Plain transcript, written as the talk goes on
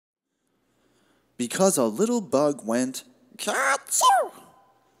Because a Little Bug Went Kachoo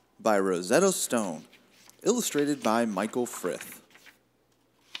by Rosetta Stone, illustrated by Michael Frith.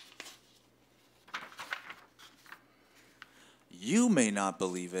 You may not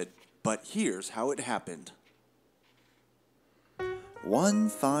believe it, but here's how it happened. One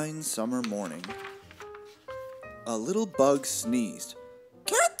fine summer morning, a little bug sneezed.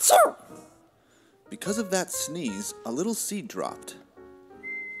 Ka-choo! Because of that sneeze, a little seed dropped.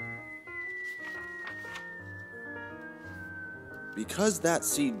 Because that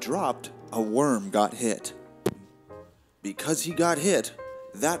seed dropped, a worm got hit. Because he got hit,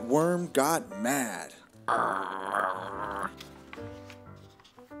 that worm got mad.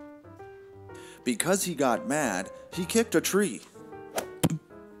 Because he got mad, he kicked a tree.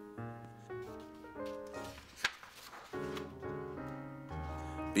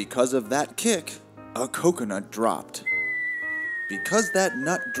 Because of that kick, a coconut dropped. Because that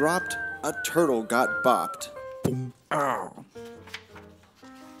nut dropped, a turtle got bopped.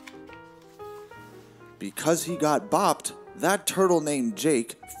 Because he got bopped, that turtle named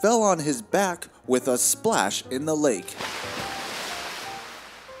Jake fell on his back with a splash in the lake.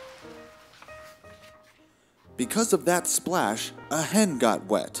 Because of that splash, a hen got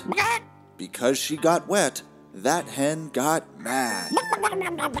wet. Because she got wet, that hen got mad.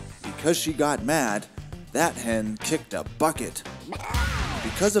 Because she got mad, that hen kicked a bucket.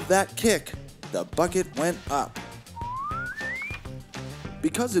 Because of that kick, the bucket went up.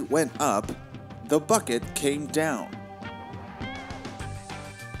 Because it went up, the bucket came down.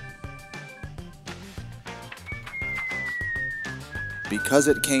 Because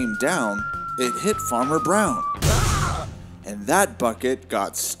it came down, it hit Farmer Brown. And that bucket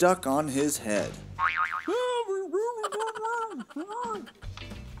got stuck on his head.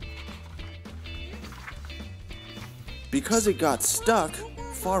 Because it got stuck,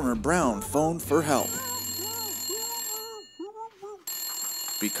 Farmer Brown phoned for help.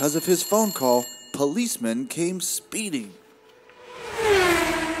 Because of his phone call, policemen came speeding.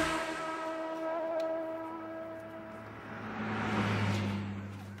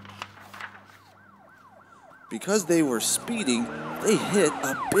 Because they were speeding, they hit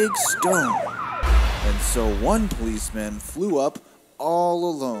a big stone. And so one policeman flew up all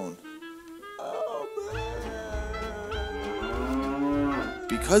alone.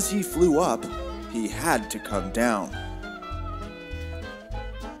 Because he flew up, he had to come down.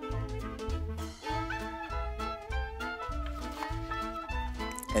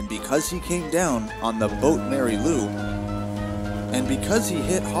 And because he came down on the boat Mary Lou, and because he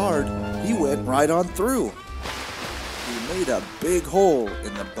hit hard, he went right on through. He made a big hole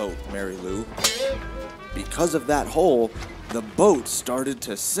in the boat Mary Lou. Because of that hole, the boat started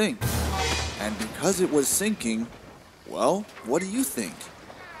to sink. And because it was sinking, well, what do you think?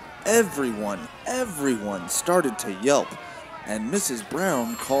 Everyone started to yelp, and Mrs.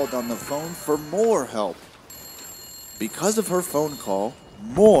 Brown called on the phone for more help. Because of her phone call,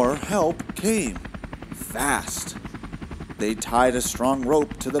 more help came. Fast. They tied a strong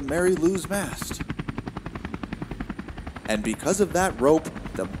rope to the Mary Lou's mast. And because of that rope,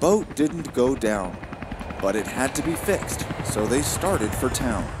 the boat didn't go down. But it had to be fixed, so they started for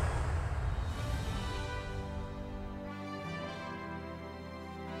town.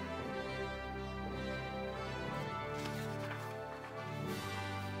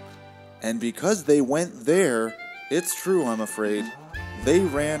 And because they went there, it's true, I'm afraid, they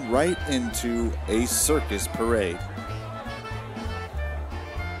ran right into a circus parade.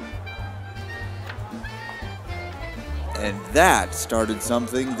 And that started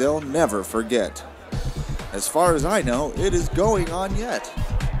something they'll never forget. As far as I know, it is going on yet.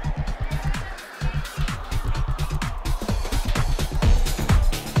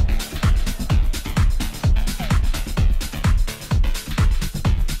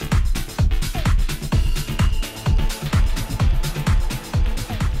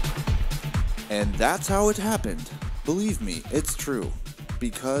 And that's how it happened. Believe me, it's true.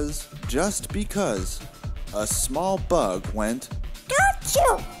 Just because, a small bug went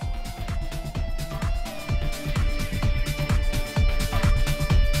Kachoo!